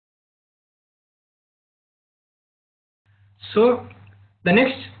So the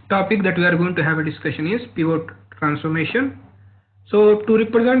next topic that we are going to have a discussion is pivot transformation. So to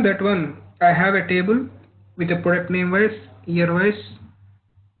represent that one, I have a table with a product name wise, year wise,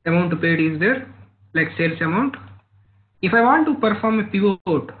 amount paid is there, like sales amount. If I want to perform a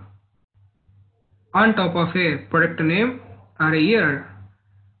pivot on top of a product name or a year,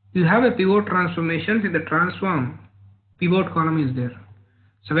 you have a pivot transformations in the transform pivot column is there.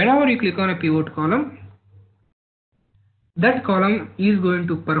 So whenever you click on a pivot column, that column is going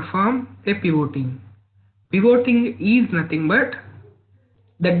to perform a pivoting. Pivoting is nothing but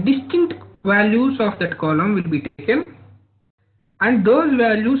the distinct values of that column will be taken and those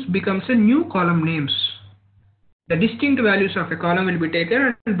values becomes a new column names. The distinct values of a column will be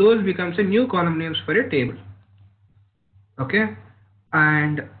taken and those becomes a new column names for a table. Okay,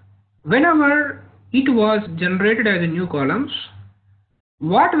 and whenever it was generated as a new columns,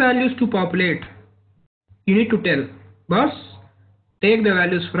 what values to populate, you need to tell boss take the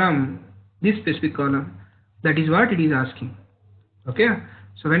values from this specific column. That is what it is asking. Okay,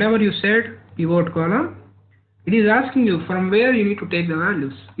 so whenever you said pivot column, it is asking you from where you need to take the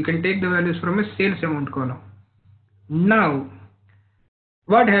values. You can take the values from a sales amount column. Now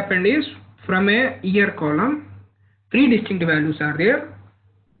what happened is, from a year column, three distinct values are there.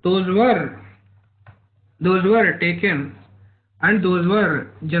 Those were taken and those were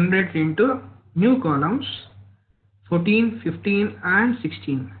generated into new columns 14, 15 and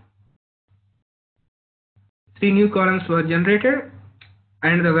 16. Three new columns were generated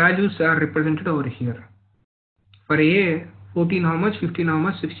and the values are represented over here. For A, 14 how much, 15 how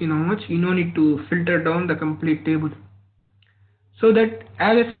much, 16 how much, you no need to filter down the complete table. So that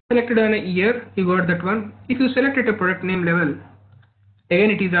as I selected on a year, you got that one. If you select at a product name level, again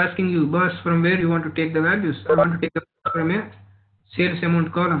it is asking you, boss, from where you want to take the values. I want to take the from a sales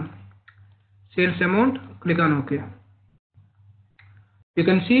amount column. Sales amount, click on OK. You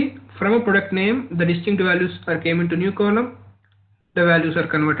can see from a product name, the distinct values are came into new column. The values are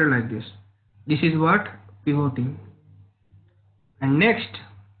converted like this. This is what pivoting. And next,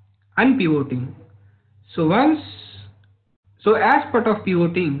 unpivoting. So as part of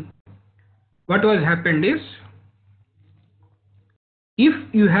pivoting, what was happened is, if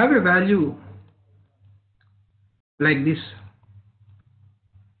you have a value like this,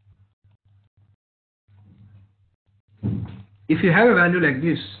 if you have a value like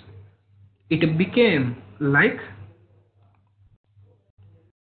this, it became like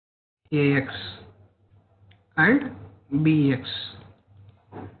AX and BX.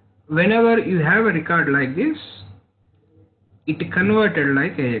 Whenever you have a record like this, it converted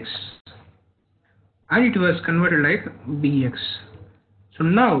like AX and it was converted like BX. So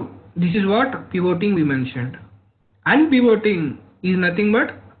now this is what pivoting we mentioned. Unpivoting is nothing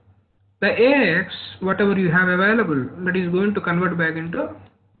but the AX, whatever you have available, that is going to convert back into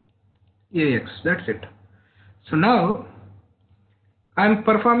AX. That's it. So now I am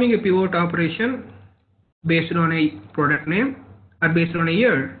performing a pivot operation based on a product name or based on a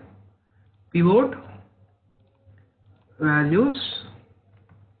year. Pivot values,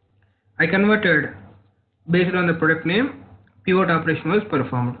 I converted based on the product name, pivot operation was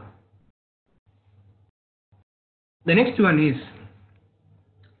performed. The next one is,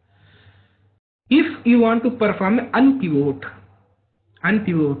 if you want to perform unpivot,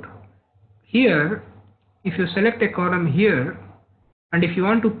 here if you select a column here and if you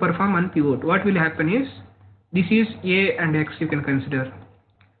want to perform unpivot, what will happen is, this is A and X you can consider.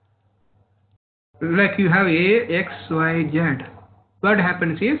 Like you have A, X, Y, Z. What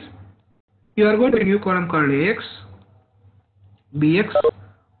happens is, you are going to a new column called AX, BX.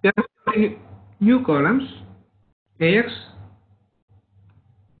 You are going to new columns AX,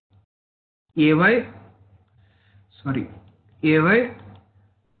 AY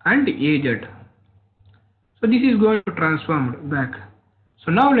and AZ. So this is going to transform back.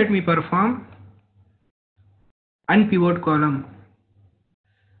 So now let me perform unpivot column.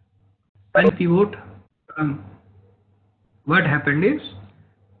 Unpivot column. What happened is,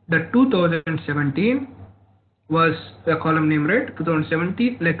 the 2017 was a column name, right?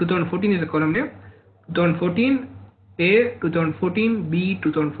 2017, like 2014 is a column name. 2014 A, 2014 B,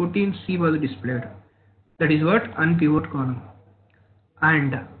 2014 C was displayed. That is what unpivot column.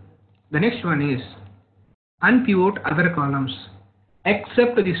 And the next one is unpivot other columns.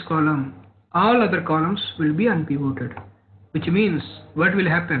 Except this column, all other columns will be unpivoted. Which means, what will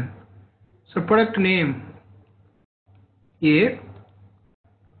happen? So product name A,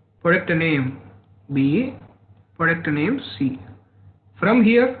 product name B, product name C. From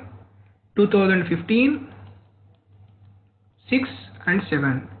here, 2015, 6 and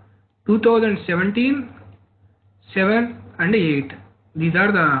 7. 2017, 7 and 8. These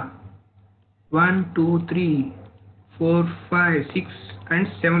are the 1, 2, 3, 4, 5, 6 and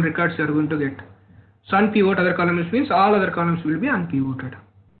 7 records you are going to get. So unpivot other columns means all other columns will be unpivoted.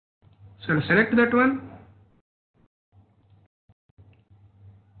 So I'll select that one.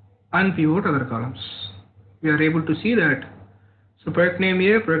 Unpivot other columns. We are able to see that. So product name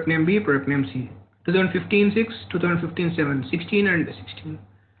A, product name B, product name C. 2015 6, 2015 7, 16 and 16.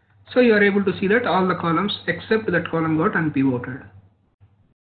 So you are able to see that all the columns except that column got unpivoted.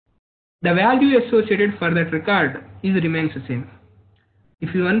 The value associated for that record remains the same.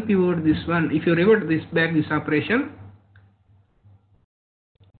 If you unpivot this one, if you revert this back this operation,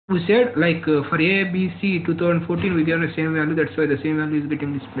 we said like for A, B, C 2014 we given the same value, that's why the same value is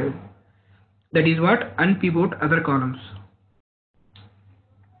getting displayed. That is what unpivot other columns.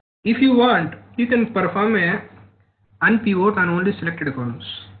 If you want, you can perform a unpivot on only selected columns.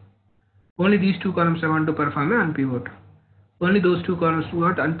 Only these two columns I want to perform a unpivot. Only those two columns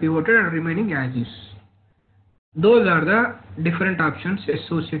got unpivoted and remaining as is. Those are the different options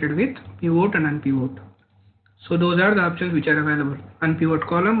associated with pivot and unpivot. So those are the options which are available. Unpivot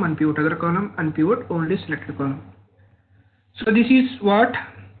column, unpivot other column, unpivot only selected column. So this is what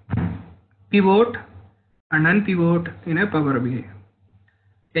pivot and unpivot in a Power BI.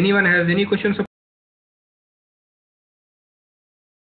 Anyone has any questions?